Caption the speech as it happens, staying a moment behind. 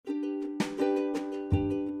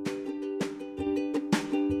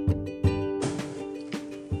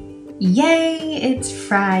Yay, it's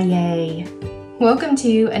Friday. Welcome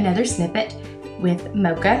to another snippet with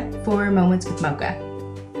Mocha for Moments with Mocha.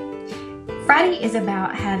 Friday is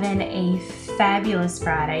about having a fabulous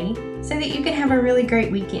Friday so that you can have a really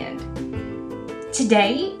great weekend.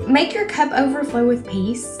 Today, make your cup overflow with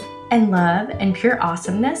peace and love and pure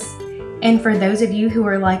awesomeness. And for those of you who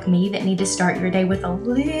are like me that need to start your day with a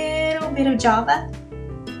little bit of Java,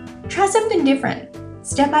 try something different.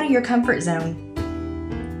 Step out of your comfort zone.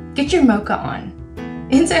 Get your mocha on.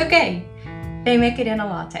 It's okay. They make it in a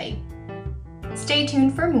latte. Stay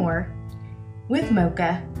tuned for more with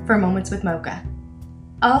Mocha for Moments with Mocha.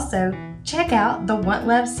 Also, check out the Want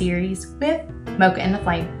Love series with Mocha and the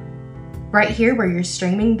Flame, right here where you're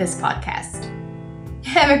streaming this podcast.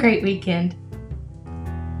 Have a great weekend.